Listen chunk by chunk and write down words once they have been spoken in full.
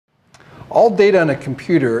All data on a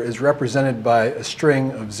computer is represented by a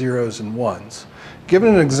string of zeros and ones.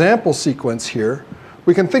 Given an example sequence here,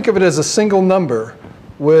 we can think of it as a single number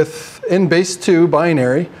in base-2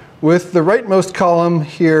 binary, with the rightmost column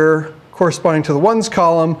here corresponding to the ones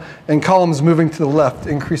column, and columns moving to the left,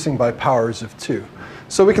 increasing by powers of 2.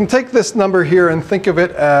 So we can take this number here and think of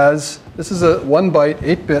it as, this is a 1 byte,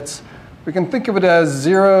 8 bits. We can think of it as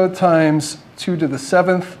 0 times 2 to the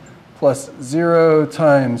 7th, plus 0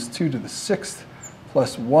 times 2 to the 6th,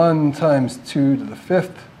 plus 1 times 2 to the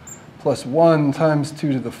 5th, plus 1 times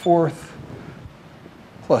 2 to the 4th,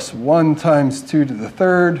 plus 1 times 2 to the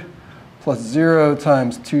 3rd, plus 0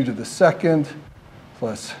 times 2 to the 2nd,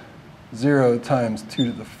 plus 0 times 2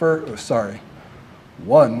 to the 1st,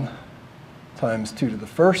 1 times 2 to the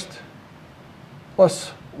 1st, plus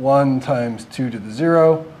 1 times 2 to the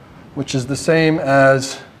 0, which is the same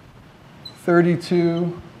as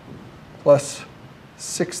 32 plus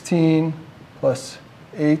 16 plus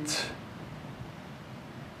 8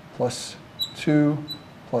 plus 2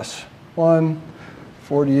 plus 1,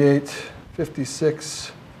 48,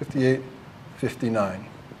 56, 58, 59.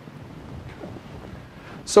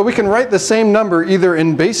 So we can write the same number either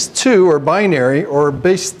in base-2 or binary or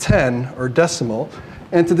base-10 or decimal.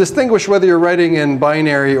 And to distinguish whether you're writing in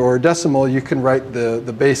binary or decimal, you can write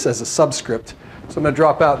the base as a subscript. So I'm going to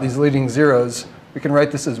drop out these leading zeros. We can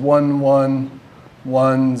write this as 1, 1,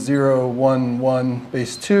 1, 0, 1, 1,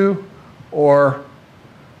 base-2, or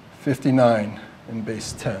 59 in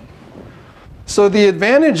base-10. So the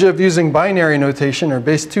advantage of using binary notation or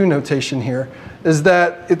base-2 notation here is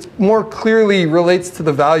that it more clearly relates to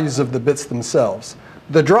the values of the bits themselves.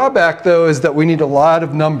 The drawback, though, is that we need a lot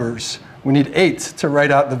of numbers. We need 8 to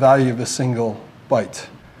write out the value of a single byte.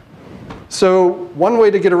 So one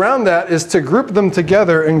way to get around that is to group them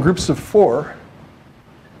together in groups of 4.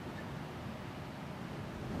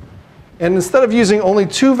 And instead of using only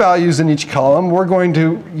 2 values in each column, we're going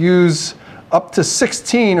to use up to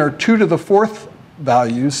 16 or 2 to the 4th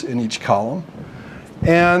values in each column.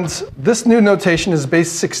 And this new notation is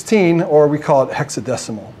base-16, or we call it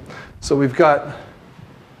hexadecimal. So we've got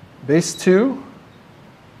base-2,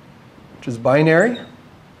 which is binary,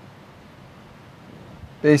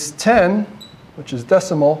 base-10, which is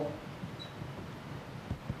decimal,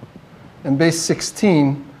 and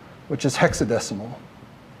base-16, which is hexadecimal.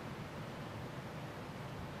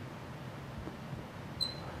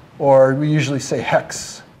 Or we usually say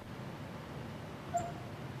hex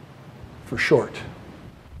for short.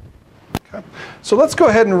 Okay. So let's go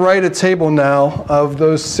ahead and write a table now of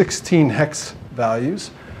those 16 hex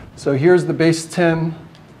values. So here's the base-10.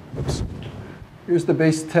 Oops. Here's the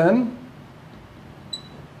base-10.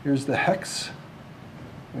 Here's the hex.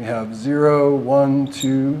 We have 0, 1,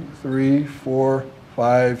 2, 3, 4,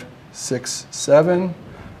 5, 6, 7.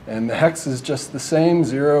 And the hex is just the same,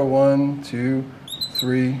 0, 1, 2,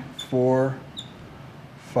 3, 4,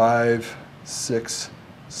 5, 6,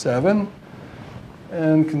 7.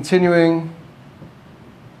 And continuing,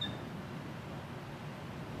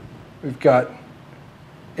 we've got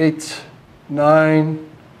 8, 9,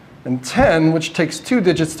 and 10, which takes 2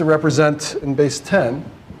 digits to represent in base-10.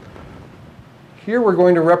 Here we're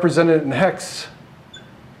going to represent it in hex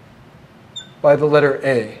by the letter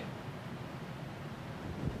A.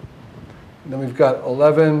 And then we've got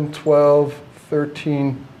 11, 12,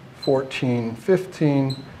 13, 14,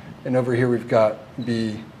 15. And over here we've got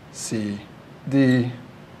B, C, D,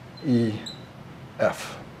 E,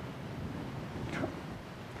 F. Okay.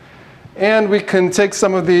 And we can take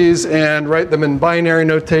some of these and write them in binary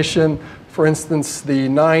notation. For instance, the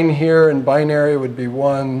 9 here in binary would be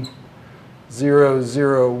 1, 0,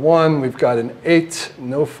 0, 1. We've got an 8,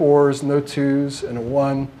 no 4s, no 2s, and a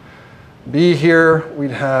 1. B here,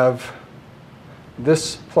 we'd have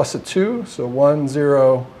this plus a 2, so 1,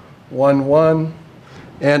 0, 1, 1.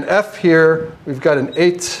 And F here, we've got an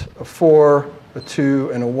 8, a 4, a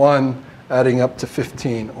 2, and a 1, adding up to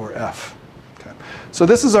 15, or F. Okay. So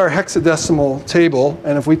this is our hexadecimal table.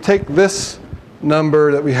 And if we take this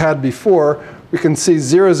number that we had before, we can see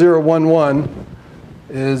 0011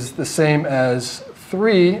 is the same as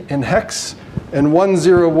 3 in hex. And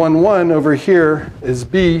 1011 over here is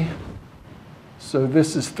B. So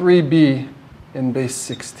this is 3B in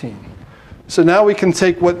base-16. So now we can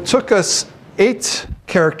take what took us 8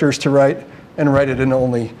 characters to write and write it in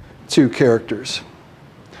only 2 characters.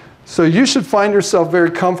 So you should find yourself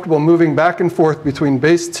very comfortable moving back and forth between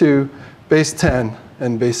base-2, base-10,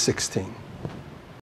 and base-16.